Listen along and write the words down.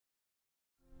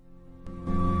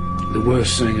The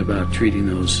worst thing about treating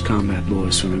those combat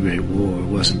boys from the Great War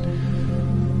wasn't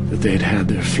that they had had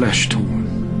their flesh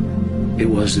torn. It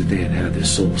was that they had had their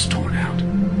souls torn out.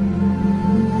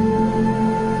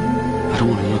 I don't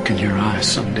want to look in your eyes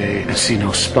someday and see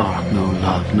no spark, no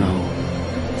love, no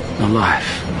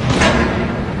life.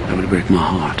 That would break my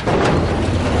heart.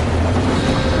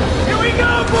 Here we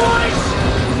go, boys!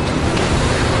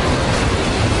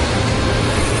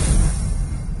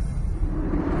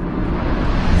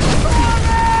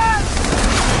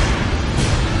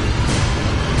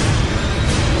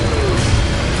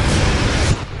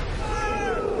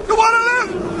 You want to live?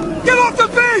 Get off the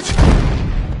beach!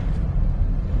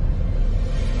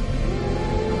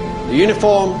 The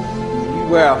uniform you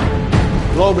wear,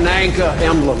 globe and anchor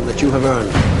emblem that you have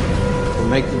earned, will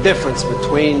make the difference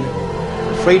between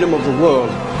the freedom of the world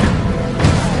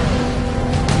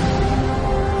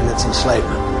and its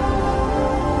enslavement.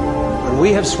 When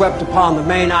we have swept upon the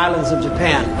main islands of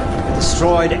Japan and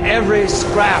destroyed every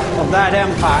scrap of that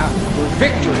empire, the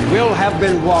victory will have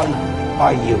been won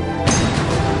by you.